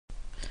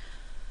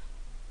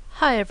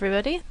Hi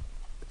everybody,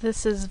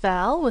 this is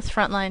Val with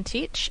Frontline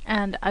Teach,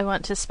 and I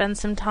want to spend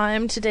some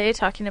time today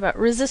talking about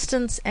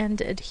resistance and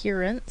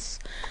adherence.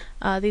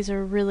 These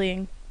are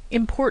really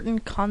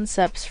important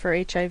concepts for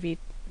HIV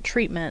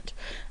treatment,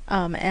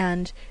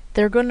 and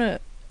they're going to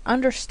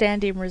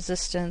understanding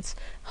resistance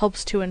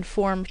helps to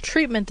inform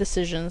treatment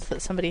decisions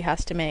that somebody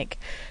has to make,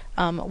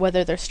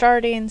 whether they're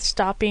starting,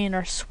 stopping,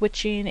 or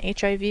switching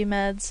HIV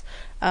meds.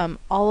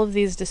 All of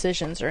these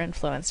decisions are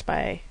influenced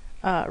by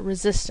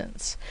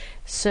resistance.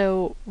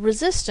 So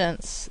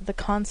resistance, the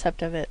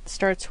concept of it,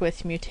 starts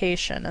with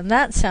mutation, and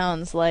that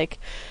sounds like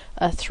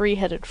a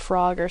three-headed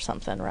frog or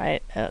something,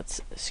 right?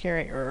 It's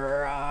scary.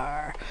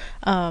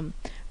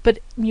 But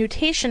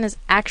mutation is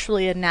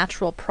actually a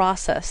natural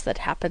process that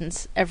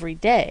happens every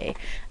day,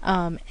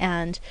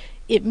 and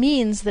it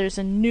means there's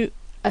a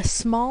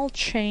small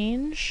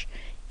change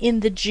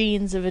in the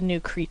genes of a new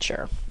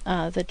creature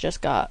that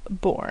just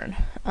got born.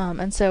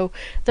 And so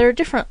there are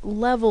different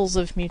levels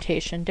of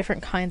mutation,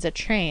 different kinds of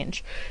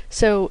change.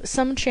 So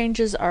some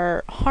changes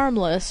are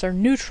harmless or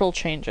neutral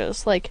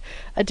changes, like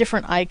a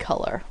different eye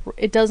color.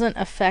 It doesn't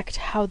affect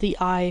how the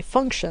eye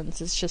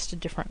functions, it's just a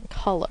different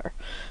color.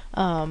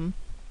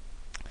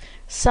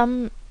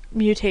 Some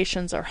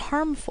mutations are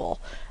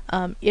harmful.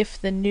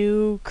 If the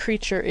new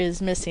creature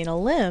is missing a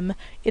limb,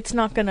 it's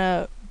not going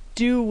to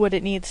do what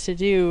it needs to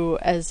do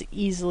as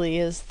easily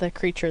as the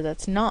creature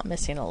that's not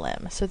missing a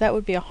limb. So that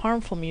would be a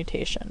harmful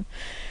mutation.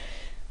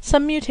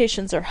 Some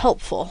mutations are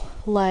helpful,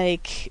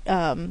 like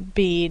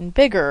being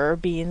bigger or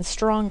being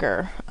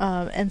stronger.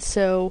 And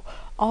so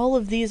all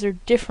of these are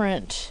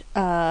different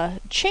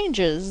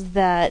changes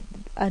that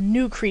a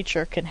new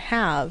creature can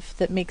have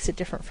that makes it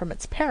different from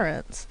its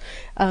parents,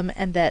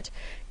 and that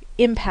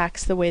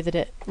impacts the way that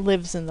it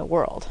lives in the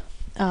world.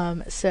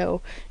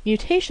 So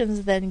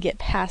mutations then get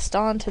passed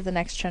on to the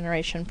next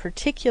generation,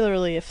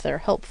 particularly if they're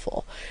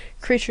helpful.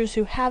 Creatures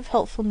who have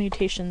helpful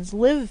mutations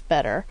live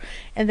better,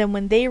 and then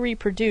when they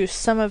reproduce,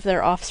 some of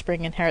their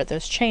offspring inherit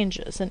those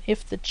changes. And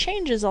if the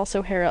changes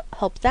also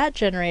help that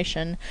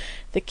generation,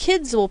 the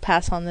kids will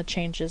pass on the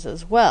changes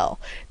as well.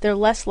 They're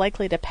less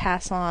likely to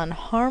pass on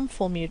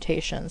harmful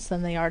mutations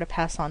than they are to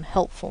pass on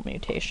helpful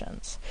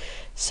mutations.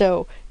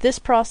 So this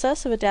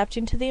process of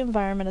adapting to the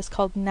environment is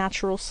called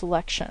natural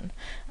selection.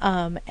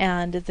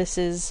 And this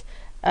is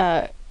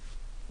a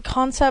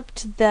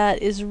concept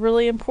that is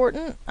really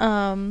important,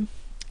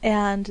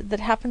 and that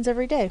happens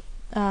every day.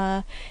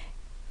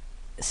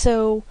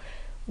 So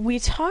we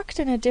talked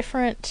in a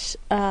different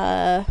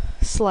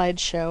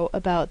slideshow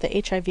about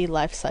the HIV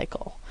life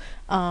cycle.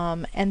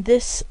 And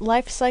this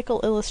life cycle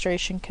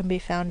illustration can be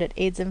found at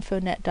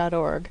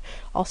AIDSinfonet.org,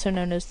 also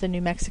known as the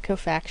New Mexico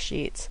Fact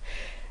Sheets.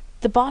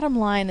 The bottom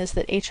line is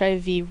that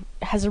HIV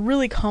has a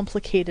really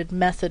complicated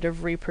method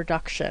of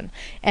reproduction,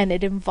 and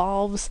it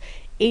involves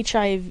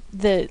the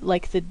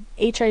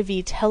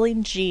HIV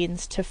telling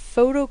genes to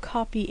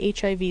photocopy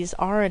HIV's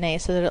RNA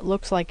so that it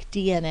looks like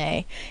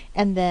DNA,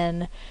 and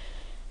then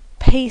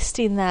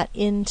pasting that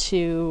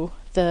into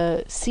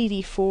the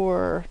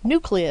CD4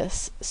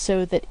 nucleus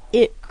so that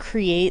it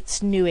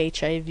creates new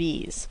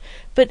HIVs.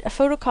 But a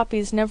photocopy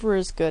is never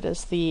as good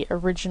as the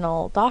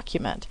original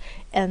document,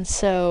 and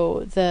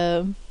so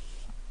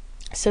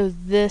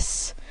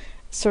this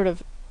sort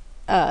of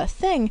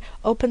thing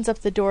opens up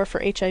the door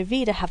for HIV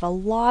to have a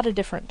lot of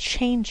different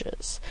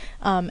changes.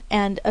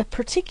 And a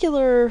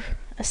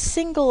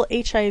single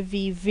HIV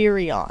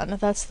virion,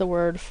 that's the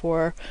word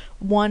for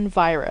one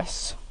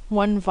virus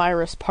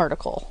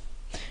particle.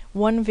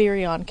 One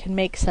virion can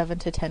make 7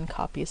 to 10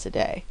 copies a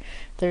day.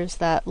 There's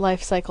that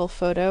life cycle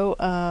photo,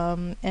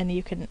 and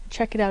you can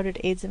check it out at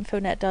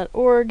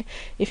AIDSinfonet.org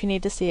if you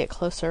need to see it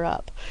closer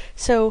up.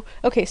 So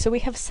we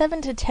have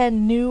 7 to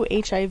 10 new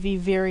HIV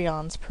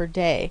virions per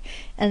day,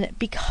 and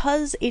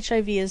because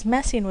HIV is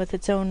messing with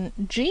its own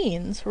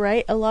genes,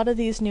 right, a lot of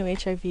these new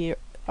HIV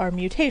are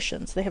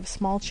mutations. They have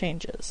small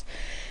changes.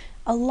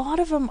 A lot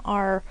of them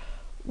are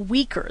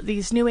weaker.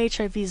 These new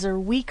HIVs are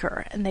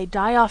weaker, and they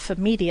die off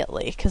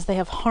immediately because they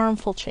have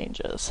harmful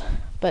changes.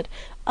 But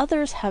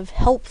others have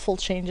helpful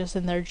changes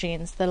in their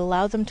genes that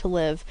allow them to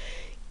live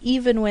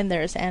even when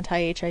there's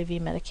anti-HIV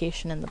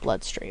medication in the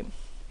bloodstream.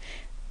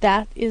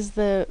 That is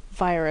the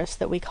virus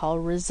that we call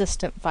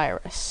resistant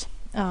virus.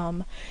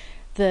 The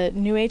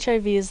new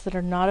HIVs that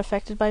are not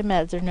affected by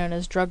meds are known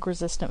as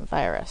drug-resistant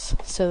virus.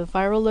 So the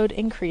viral load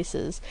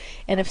increases,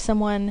 and if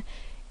someone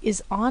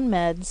is on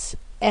meds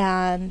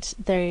and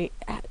they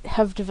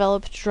have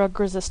developed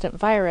drug-resistant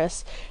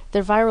virus,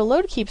 their viral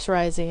load keeps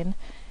rising,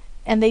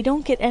 and they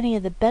don't get any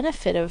of the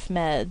benefit of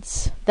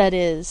meds, that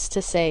is to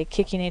say,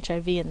 kicking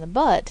HIV in the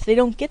butt. They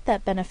don't get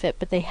that benefit,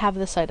 but they have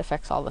the side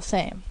effects all the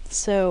same.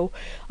 So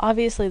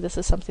obviously this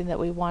is something that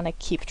we want to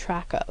keep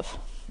track of.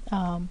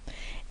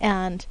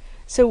 And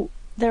so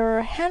there are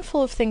a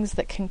handful of things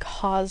that can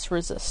cause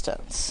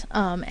resistance,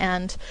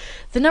 and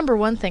the number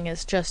one thing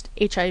is just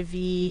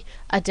HIV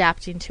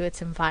adapting to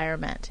its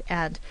environment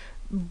and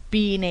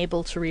being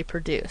able to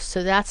reproduce.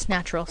 So that's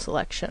natural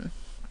selection.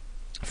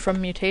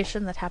 from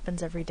mutation that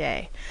happens every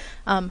day.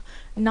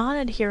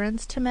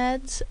 Non-adherence to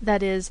meds,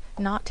 that is,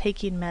 not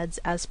taking meds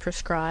as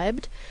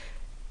prescribed,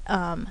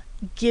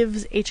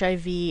 gives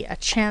HIV a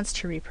chance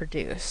to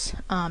reproduce.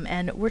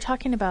 And we're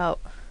talking about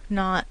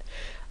not,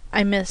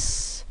 I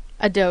miss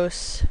a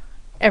dose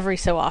every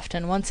so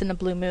often, once in a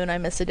blue moon I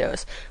miss a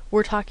dose.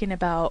 We're talking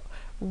about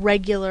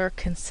regular,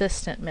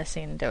 consistent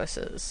missing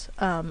doses,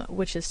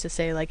 which is to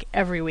say, like,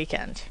 every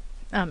weekend.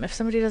 If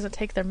somebody doesn't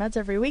take their meds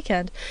every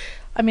weekend,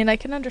 I mean, I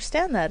can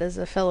understand that as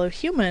a fellow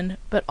human,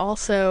 but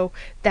also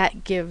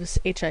that gives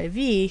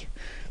HIV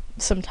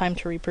some time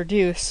to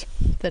reproduce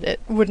that it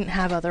wouldn't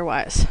have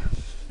otherwise.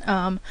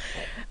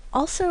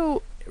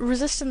 Also,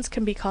 resistance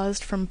can be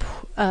caused from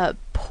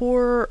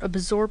poor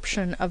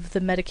absorption of the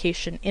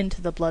medication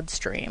into the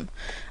bloodstream.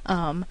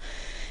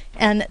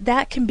 And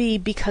that can be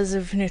because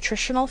of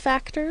nutritional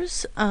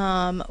factors,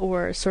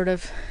 or sort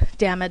of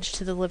damage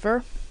to the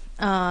liver.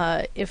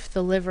 If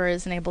the liver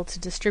isn't able to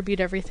distribute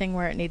everything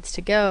where it needs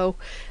to go,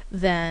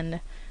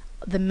 then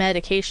the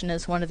medication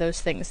is one of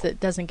those things that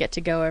doesn't get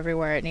to go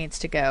everywhere it needs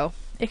to go.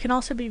 It can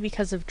also be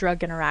because of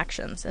drug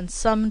interactions, and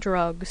some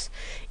drugs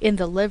in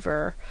the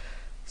liver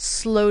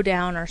slow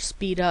down or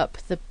speed up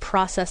the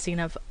processing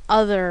of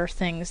other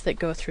things that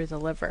go through the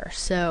liver.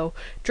 So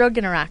drug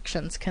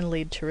interactions can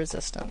lead to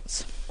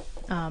resistance.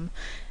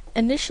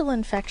 Initial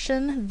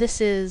infection,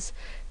 this is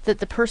that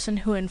the person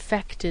who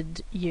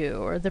infected you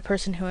or the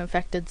person who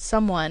infected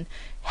someone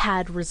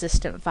had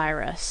resistant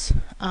virus.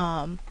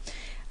 And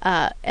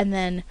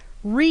then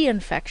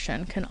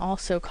reinfection can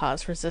also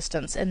cause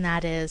resistance, and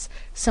that is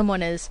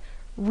someone is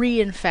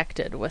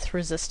reinfected with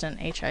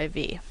resistant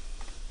HIV.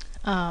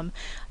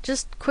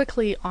 Just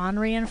quickly on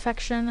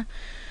reinfection,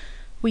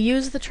 we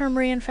use the term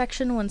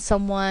reinfection when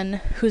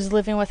someone who's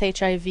living with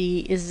HIV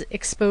is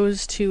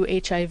exposed to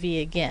HIV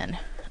again.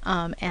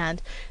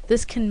 And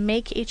this can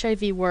make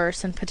HIV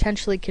worse and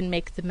potentially can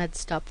make the med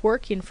stop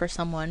working for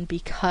someone,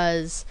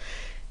 because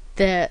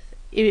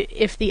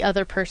if the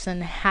other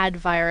person had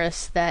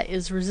virus that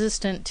is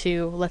resistant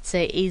to, let's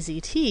say,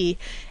 AZT,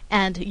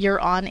 and you're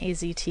on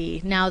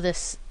AZT, now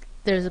there's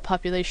a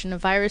population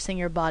of virus in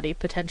your body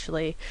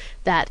potentially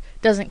that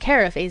doesn't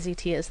care if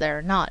AZT is there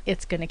or not.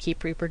 It's going to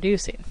keep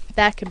reproducing.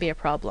 That can be a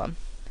problem.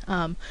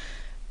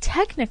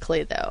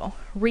 Technically, though,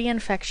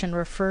 reinfection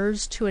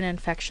refers to an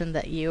infection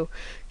that you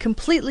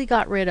completely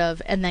got rid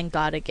of and then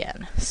got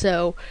again.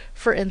 So,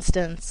 for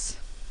instance,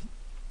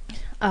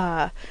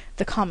 the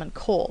common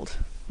cold,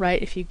 right?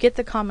 If you get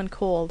the common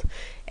cold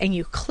and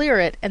you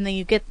clear it and then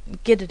you get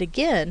it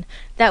again,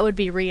 that would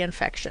be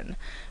reinfection.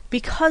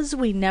 Because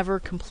we never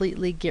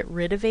completely get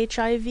rid of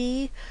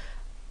HIV,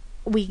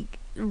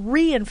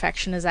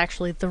 reinfection is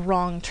actually the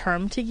wrong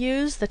term to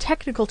use. The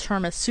technical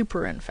term is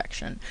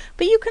superinfection.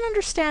 But you can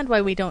understand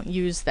why we don't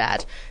use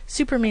that.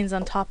 Super means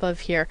on top of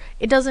here.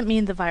 It doesn't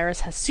mean the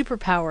virus has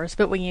superpowers,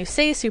 but when you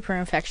say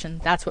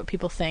superinfection, that's what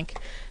people think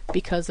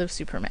because of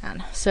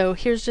Superman. So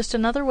here's just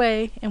another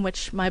way in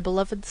which my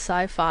beloved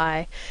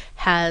sci-fi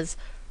has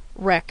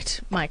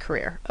wrecked my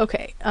career.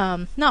 Okay,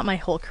 not my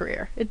whole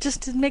career.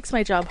 It makes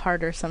my job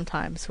harder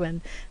sometimes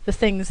when the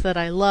things that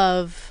I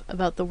love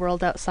about the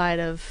world outside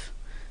of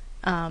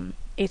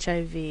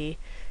HIV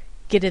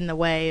get in the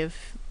way of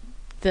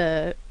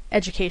the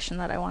education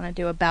that I want to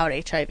do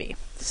about HIV.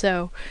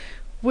 So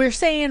we're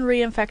saying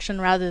reinfection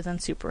rather than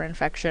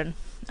superinfection,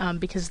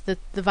 because the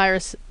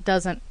virus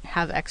doesn't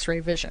have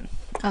X-ray vision.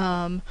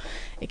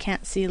 It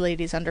can't see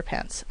ladies'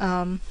 underpants.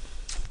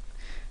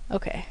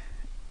 Okay.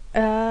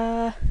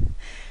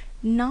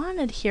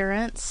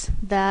 Non-adherence,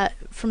 that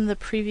from the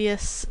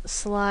previous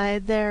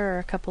slide there, or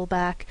a couple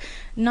back,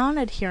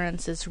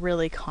 non-adherence is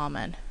really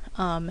common.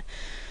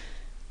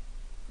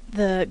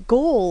 The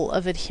goal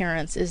of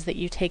adherence is that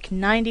you take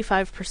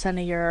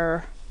 95% of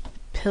your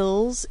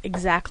pills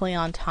exactly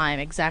on time,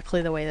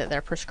 exactly the way that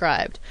they're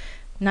prescribed.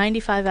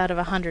 95 out of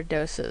 100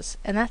 doses.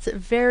 And that's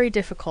very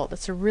difficult.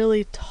 That's a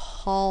really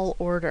tall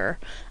order.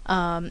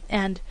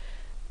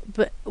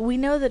 But we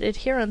know that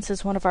adherence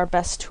is one of our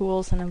best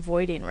tools in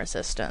avoiding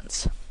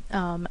resistance.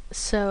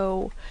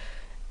 So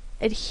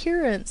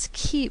adherence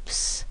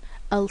keeps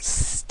a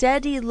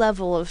steady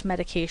level of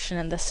medication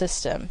in the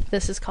system.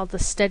 This is called the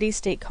steady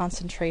state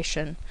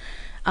concentration.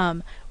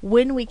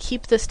 When we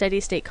keep the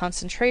steady state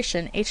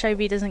concentration,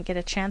 HIV doesn't get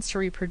a chance to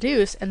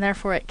reproduce, and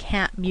therefore it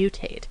can't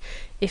mutate.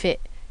 If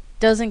it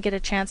doesn't get a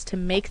chance to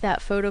make that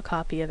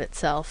photocopy of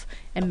itself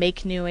and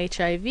make new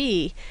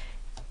HIV,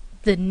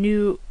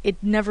 it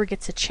never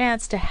gets a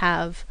chance to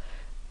have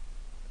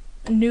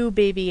new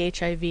baby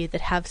HIV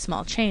that have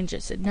small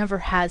changes. It never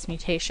has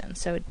mutations,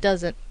 so it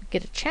doesn't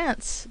get a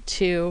chance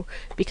to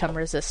become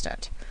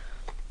resistant.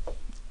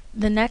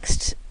 The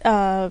next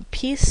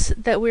piece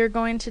that we're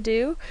going to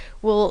do,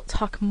 we'll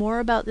talk more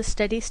about the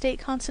steady state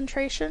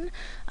concentration,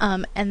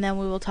 and then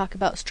we will talk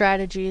about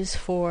strategies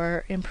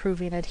for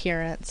improving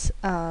adherence,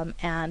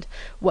 and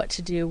what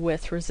to do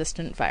with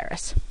resistant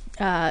virus.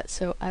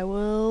 So I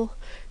will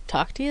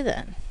talk to you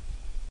then.